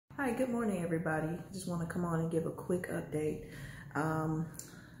Hi, good morning, everybody. Just want to come on and give a quick update.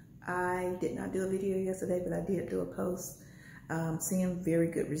 I did not do a video yesterday, but I did do a post. Seeing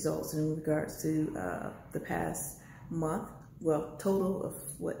very good results in regards to the past month. Well, total of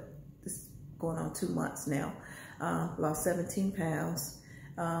what is going on 2 months now. Lost 17 pounds.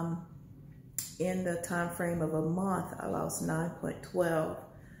 In the time frame of a month, I lost 9.12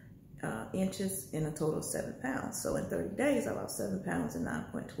 inches in a total of 7 pounds. So in 30 days, I lost 7 pounds and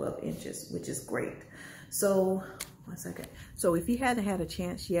 9.12 inches, which is great. So, one second. So if you hadn't had a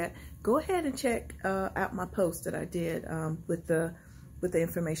chance yet, go ahead and check out my post that I did with the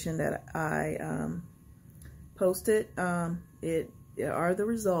information that I posted. It are the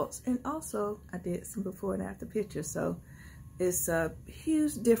results, and also I did some before and after pictures. So it's a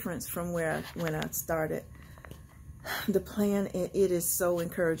huge difference from when I started the plan. It is so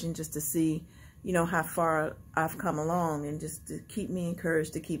encouraging just to see, you know, how far I've come along, and just to keep me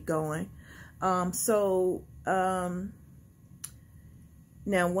encouraged to keep going. Now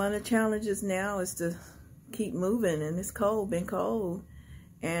one of the challenges now is to keep moving, and it's been cold,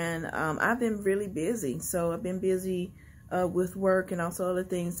 and I've been really busy. So I've been busy with work, and also other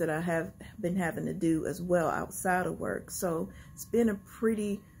things that I have been having to do as well outside of work. So it's been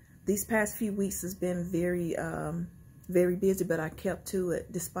these past few weeks has been very busy, but I kept to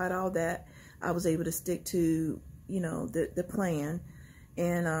it. Despite all that, I was able to stick to, you know, the plan,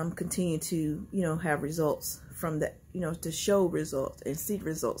 and continue to, you know, have results from that, you know, to show results and see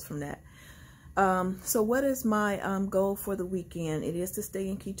results from that. So what is my goal for the weekend? It is to stay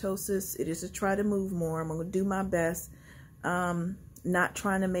in ketosis. It is to try to move more. I'm going to do my best. Not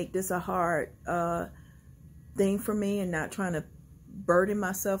trying to make this a hard thing for me, and not trying to burden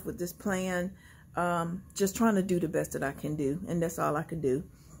myself with this plan. Just trying to do the best that I can do, and that's all I can do.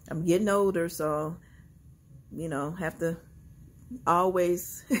 I'm getting older, so, you know, have to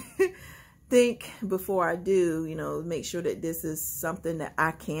always think before I do, you know, make sure that this is something that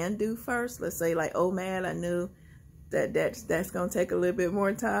I can do first. Let's say, like, oh man, I knew that's going to take a little bit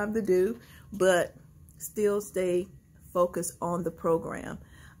more time to do, but still stay focused on the program.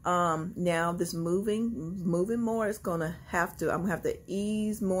 Now this moving more is I'm gonna have to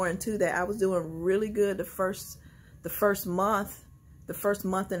ease more into that. I was doing really good the first month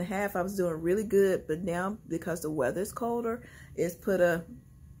and a half. I was doing really good, but now, because the weather is colder, it's put a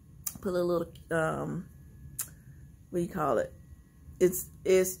little what do you call it?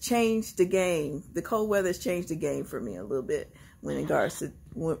 It's changed the game. The cold weather has changed the game for me a little bit in regards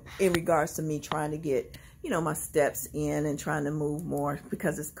to me trying to get, you know, my steps in and trying to move more,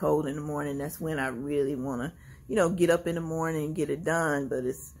 because it's cold in the morning. That's when I really want to, you know, get up in the morning and get it done. But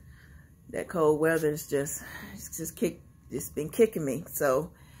it's that cold weather is it's been kicking me.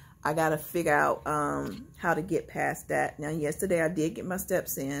 So I got to figure out how to get past that. Now, yesterday I did get my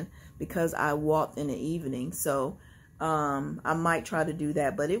steps in because I walked in the evening. So I might try to do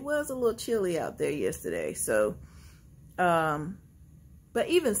that, but it was a little chilly out there yesterday. So, but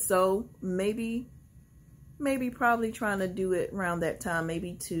even so, maybe probably trying to do it around that time,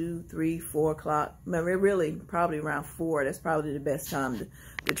 maybe 2, 3, 4 o'clock. Really, probably around 4. That's probably the best time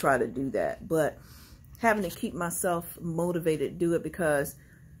to try to do that. But having to keep myself motivated to do it, because,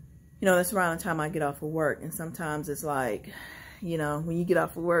 you know, that's around the time I get off of work. And sometimes it's like, you know, when you get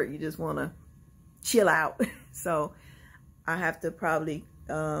off of work, you just want to chill out. So I have to probably,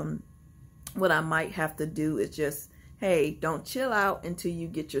 what I might have to do is just, hey, don't chill out until you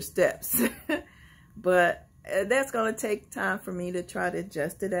get your steps. But that's going to take time for me to try to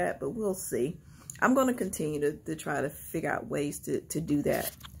adjust to that, but we'll see. I'm going to continue to try to figure out ways to do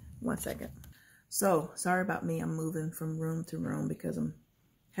that. 1 second. So, sorry about me. I'm moving from room to room because I'm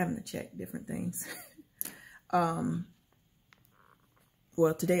having to check different things. Well,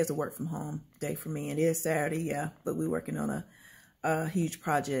 today is a work from home day for me. It is Saturday, yeah, but we're working on a huge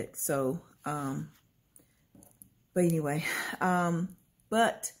project. So, but anyway,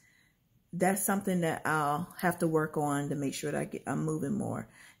 but that's something that I'll have to work on to make sure that I'm moving more.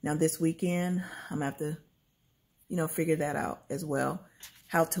 Now this weekend, I'm gonna have to, you know, figure that out as well,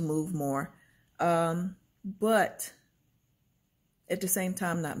 how to move more. But at the same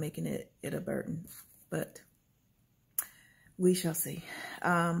time, not making it a burden. But we shall see.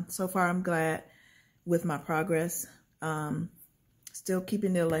 So far, I'm glad with my progress. Still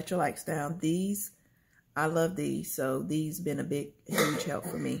keeping the electrolytes down. I love these. So these been a huge help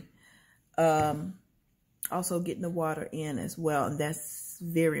for me. Also getting the water in as well, and that's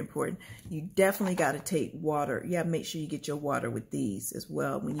very important. You definitely got to take water. You have to make sure you get your water with these as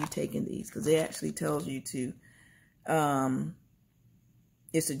well when you're taking these, because it actually tells you to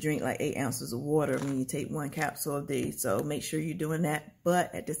is to drink like 8 ounces of water when you take 1 capsule a day. So make sure you're doing that.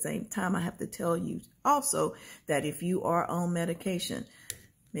 But at the same time, I have to tell you also that if you are on medication,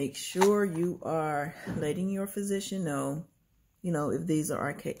 make sure you are letting your physician know, you know, if these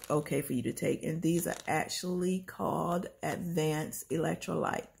are okay for you to take. And these are actually called advanced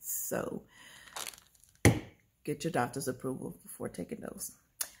electrolytes. So get your doctor's approval before taking those.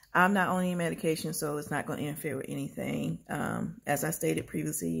 I'm not on any medication, so it's not going to interfere with anything, as I stated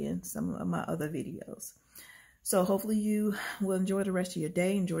previously in some of my other videos. So hopefully you will enjoy the rest of your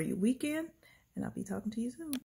day, enjoy your weekend, and I'll be talking to you soon.